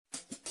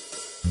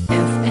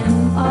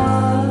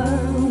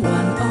FMR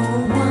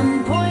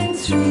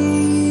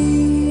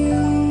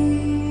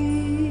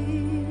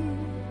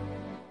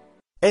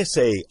 101.3.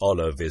 SA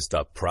Olive is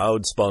the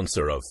proud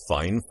sponsor of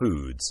Fine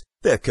Foods.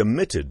 They're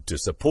committed to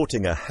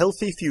supporting a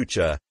healthy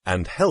future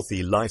and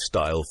healthy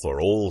lifestyle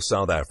for all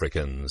South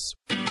Africans.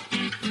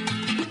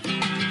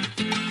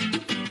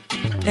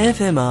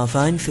 FMR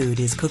Fine Food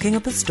is cooking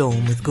up a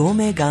storm with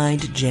Gourmet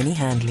Guide Jenny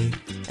Handley.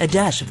 A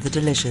dash of the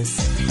delicious.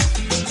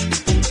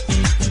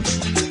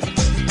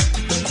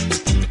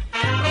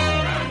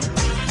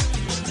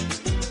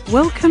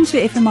 Welcome to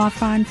FMR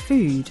Fine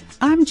Food.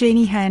 I'm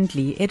Jenny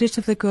Handley,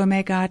 editor of the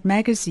Gourmet Guide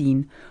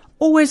magazine,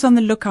 always on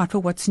the lookout for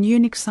what's new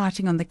and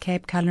exciting on the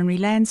Cape culinary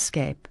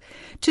landscape.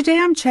 Today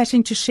I'm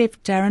chatting to chef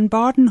Darren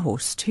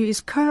Badenhorst, who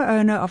is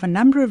co-owner of a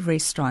number of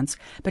restaurants,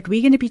 but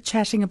we're going to be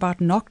chatting about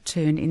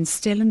Nocturne in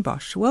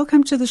Stellenbosch.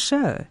 Welcome to the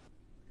show.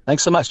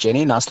 Thanks so much,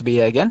 Jenny. Nice to be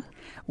here again.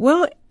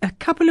 Well, a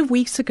couple of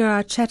weeks ago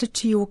I chatted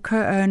to your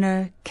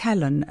co-owner,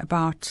 Callan,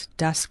 about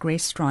Dusk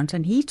Restaurant,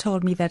 and he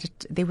told me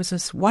that there was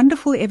this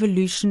wonderful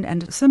evolution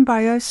and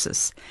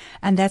symbiosis,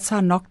 and that's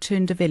how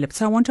Nocturne developed.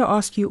 So I want to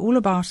ask you all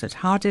about it.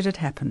 How did it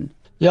happen?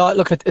 Yeah,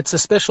 look, it's a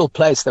special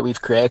place that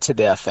we've created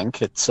there, I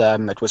think. It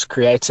was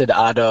created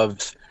out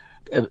of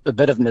a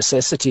bit of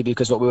necessity,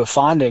 because what we were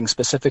finding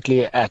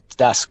specifically at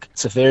Dusk,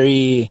 it's a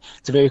very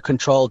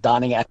controlled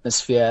dining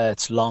atmosphere.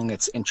 It's long,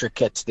 it's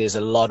intricate. There's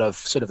a lot of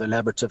sort of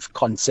elaborative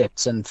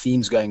concepts and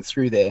themes going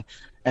through there.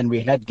 And we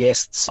had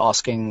guests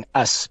asking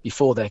us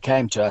before they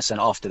came to us and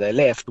after they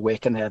left, where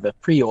can they have a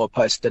pre or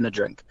post dinner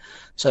drink?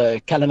 So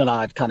Callan and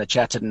I had kind of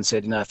chatted and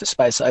said, if the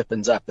space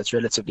opens up that's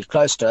relatively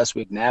close to us,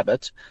 we'd nab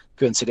it.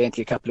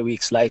 Coincidentally, a couple of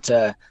weeks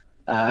later,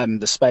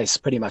 the space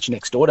pretty much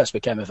next door to us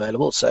became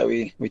available, so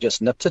we just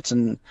nipped it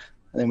and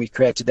then we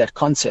created that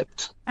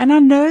concept. And I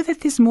know that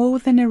there's more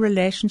than a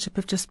relationship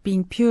of just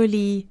being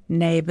purely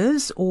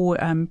neighbours or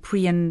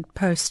pre and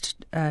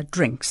post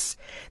drinks.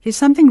 There's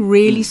something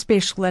really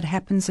special that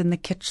happens in the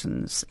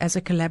kitchens as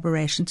a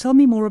collaboration. Tell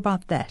me more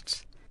about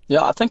that.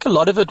 Yeah, I think a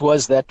lot of it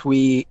was that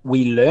we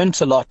learned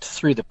a lot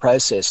through the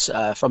process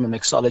from a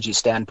mixology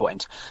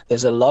standpoint.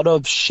 There's a lot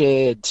of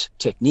shared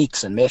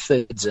techniques and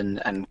methods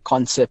and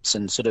concepts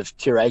and sort of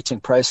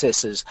curating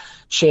processes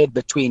shared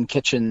between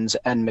kitchens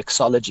and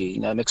mixology.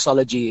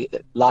 Mixology,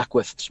 like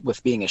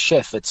with being a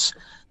chef, it's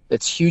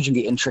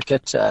hugely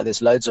intricate.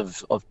 There's loads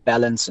of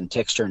balance and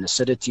texture and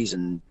acidities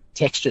and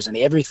textures and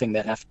everything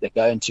that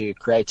go into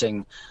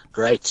creating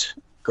great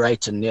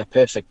and near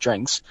perfect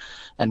drinks.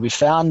 And we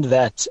found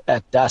that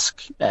at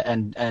Dusk,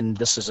 and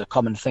this is a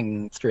common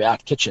thing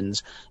throughout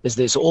kitchens, is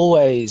there's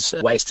always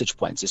wastage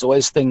points. There's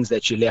always things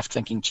that you're left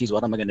thinking, geez,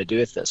 what am I going to do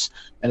with this?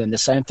 And then the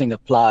same thing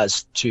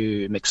applies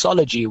to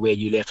mixology, where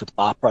you're left with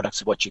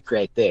byproducts of what you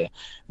create there.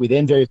 We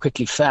then very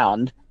quickly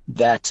found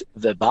that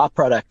the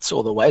byproducts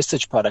or the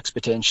wastage products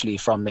potentially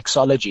from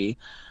mixology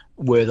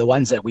were the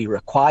ones that we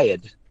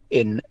required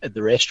in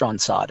the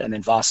restaurant side, and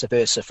then vice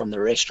versa from the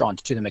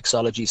restaurant to the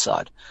mixology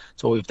side.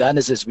 So what we've done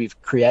is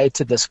we've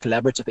created this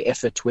collaborative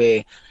effort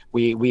where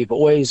we've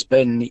always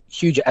been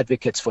huge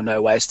advocates for no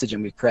wastage,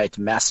 and we create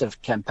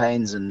massive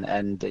campaigns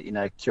and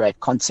curate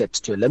concepts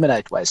to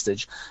eliminate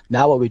wastage.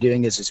 Now what we're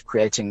doing is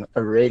creating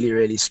a really,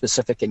 really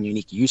specific and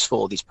unique use for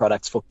all these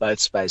products for both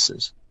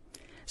spaces.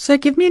 So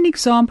give me an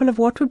example of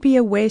what would be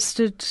a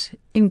wasted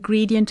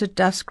ingredient at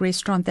Dusk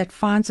Restaurant that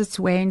finds its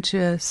way into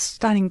a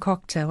stunning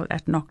cocktail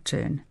at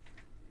Nocturne.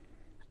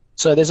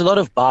 So there's a lot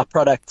of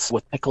byproducts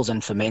with pickles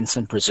and ferments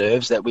and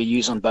preserves that we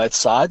use on both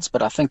sides,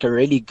 but I think a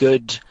really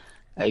good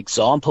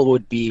example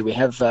would be we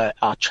have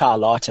our chai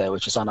latte,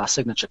 which is on our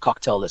signature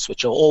cocktail list,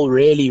 which are all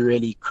really,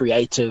 really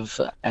creative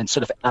and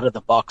sort of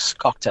out-of-the-box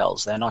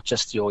cocktails. They're not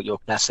just your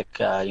classic,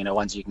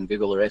 ones you can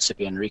Google the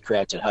recipe and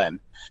recreate at home.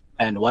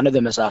 And one of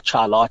them is our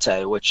chai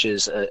latte, which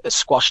is a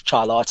squash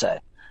chai latte.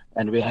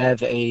 And we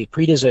have a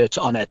pre-dessert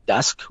on at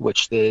Dusk,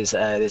 which there's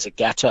a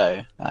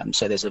gâteau.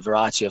 So there's a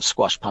variety of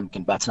squash,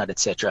 pumpkin, butternut,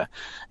 etc.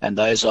 And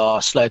those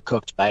are slow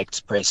cooked,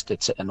 baked, pressed,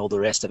 and all the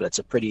rest of it.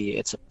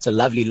 It's a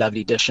lovely,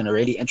 lovely dish and a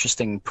really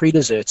interesting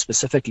pre-dessert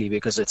specifically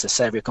because it's a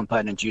savory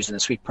component used in a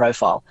sweet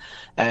profile.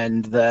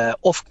 And the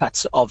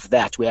offcuts of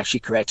that, we actually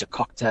create a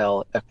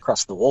cocktail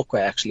across the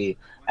walkway actually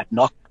at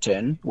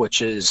Nocturne,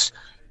 which is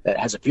that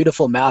has a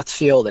beautiful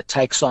mouthfeel that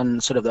takes on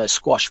sort of those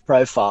squash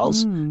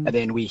profiles, and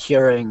then we're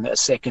hearing a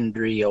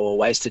secondary or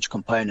wastage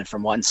component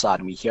from one side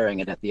and we're hearing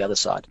it at the other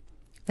side.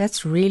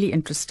 That's really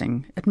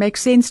interesting. It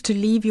makes sense to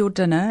leave your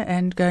dinner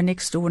and go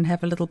next door and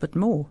have a little bit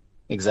more.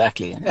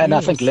 Exactly. And yes. I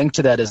think linked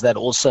to that is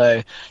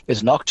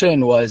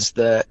Nocturne was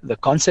the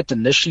concept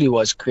initially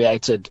was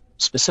created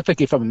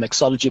specifically from a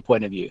mixology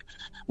point of view,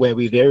 where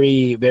we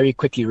very, very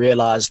quickly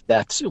realized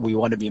that we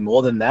want to be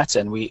more than that.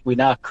 And we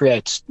now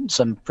create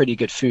some pretty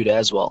good food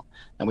as well.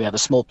 And we have a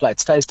small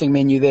plates tasting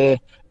menu there.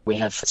 We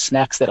have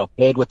snacks that are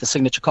paired with the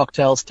signature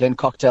cocktails, 10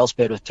 cocktails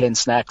paired with 10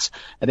 snacks.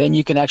 And then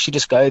you can actually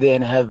just go there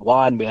and have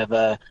wine. We have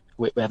a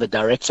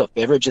director of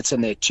beverage that's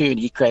in there too, and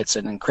he creates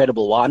an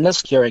incredible wine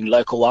list, curing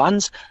local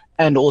wines.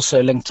 and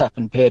also linked up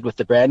and paired with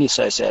the Brandy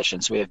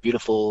Association. So we have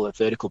beautiful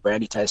vertical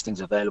brandy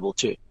tastings available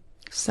too.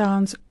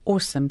 Sounds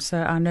awesome.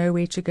 So I know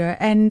where to go.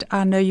 And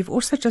I know you've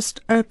also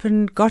just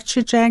opened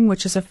Gochujang,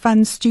 which is a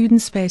fun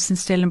student space in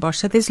Stellenbosch.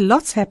 So there's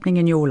lots happening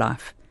in your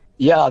life.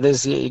 Yeah,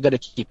 you got to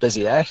keep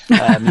busy, eh?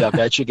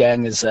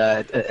 Gochujang is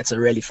it's a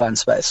really fun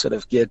space, sort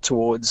of geared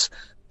towards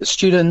the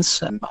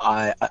students.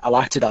 I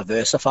like to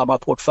diversify my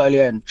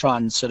portfolio and try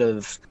and sort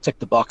of tick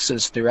the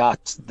boxes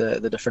throughout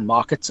the different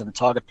markets and the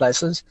target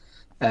places.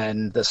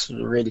 And this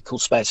really cool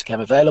space became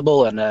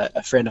available, and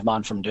a friend of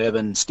mine from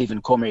Durban,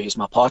 Stephen Cormier, who's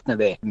my partner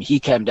there, he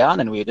came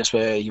down and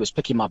he was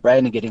picking my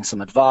brain and getting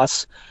some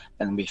advice,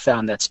 and we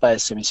found that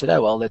space and we said,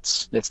 oh well,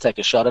 let's take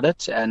a shot at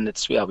it. And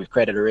we've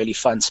created a really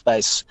fun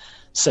space,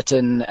 sit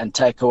in and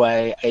take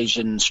away,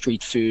 Asian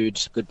street food,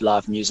 good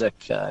live music,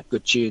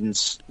 good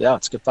tunes. Yeah,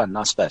 it's good fun,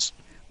 nice space.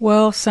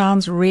 Well,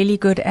 sounds really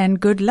good, and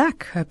good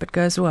luck. Hope it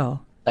goes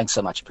well. Thanks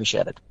so much.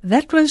 Appreciate it.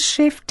 That was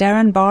Chef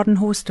Darren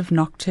Badenhorst of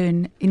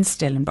Nocturne in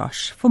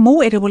Stellenbosch. For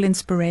more edible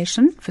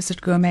inspiration,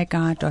 visit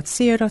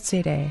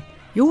gourmetguide.co.za.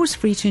 Yours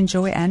free to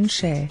enjoy and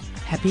share.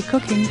 Happy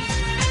cooking.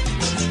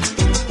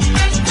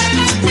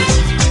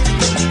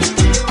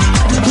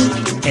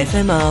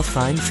 FMR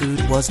Fine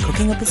Food was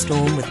cooking up a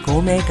storm with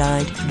Gourmet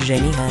Guide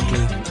Jenny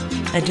Handley.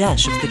 A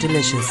dash of the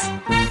delicious.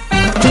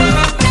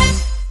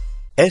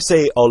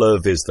 SA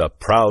Olive is the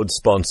proud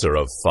sponsor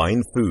of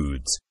Fine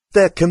Foods.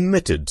 They're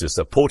committed to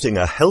supporting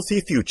a healthy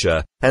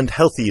future and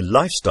healthy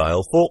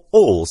lifestyle for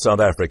all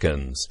South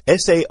Africans.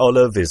 SA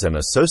Olive is an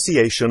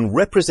association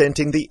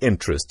representing the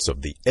interests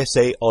of the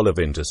SA olive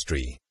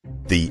industry.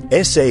 The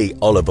SA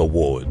Olive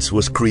Awards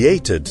was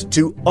created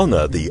to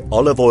honor the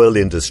olive oil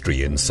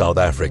industry in South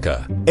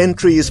Africa.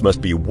 Entries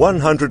must be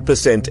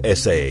 100%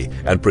 SA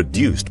and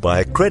produced by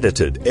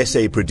accredited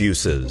SA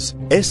producers.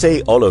 SA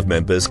Olive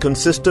members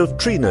consist of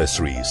tree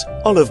nurseries,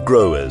 olive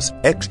growers,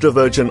 extra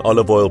virgin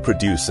olive oil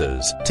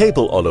producers,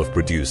 table olive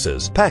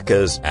producers,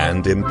 packers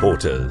and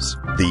importers.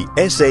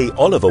 The SA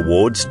Olive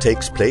Awards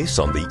takes place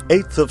on the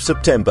 8th of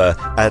September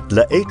at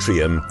Le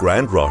Atrium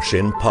Grand Roche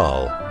in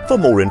Paarl. For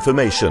more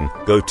information,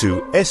 go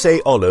to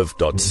saolive.co.za.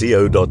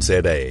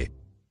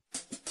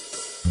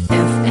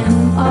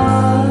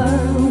 FMR